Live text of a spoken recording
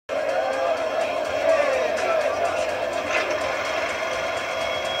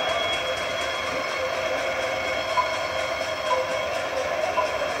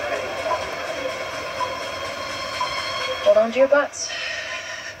around your butts.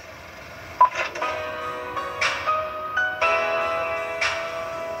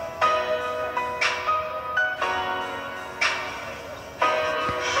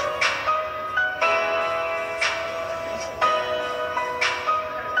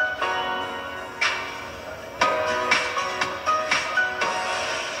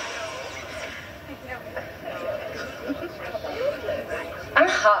 I'm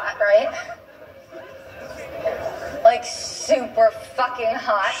hot, right? Like super fucking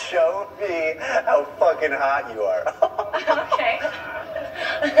hot. Show me how fucking hot you are. Okay.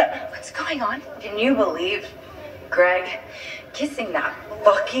 What's going on? Can you believe Greg kissing that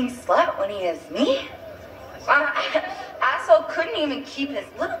fucking slut when he is me? Asshole couldn't even keep his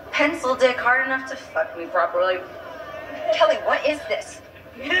little pencil dick hard enough to fuck me properly. Kelly, what is this?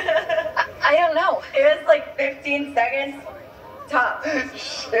 I don't know. It was like 15 seconds. Top.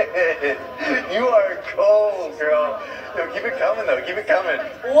 Shit. You are cold, girl. Yo, keep it coming, though. Keep it coming.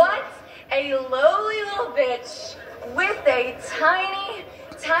 What a lowly little bitch with a tiny,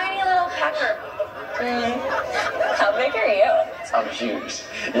 tiny little pecker. How big are you? I'm huge.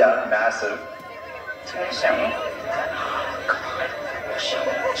 Yeah, I'm massive. Do you want to show me? Come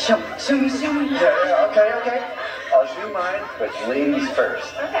on. Show me. Yeah, okay. I'll show you mine, but ladies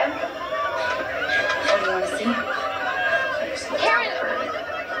first. Okay. What do you want to see? Karen!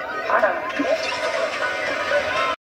 I don't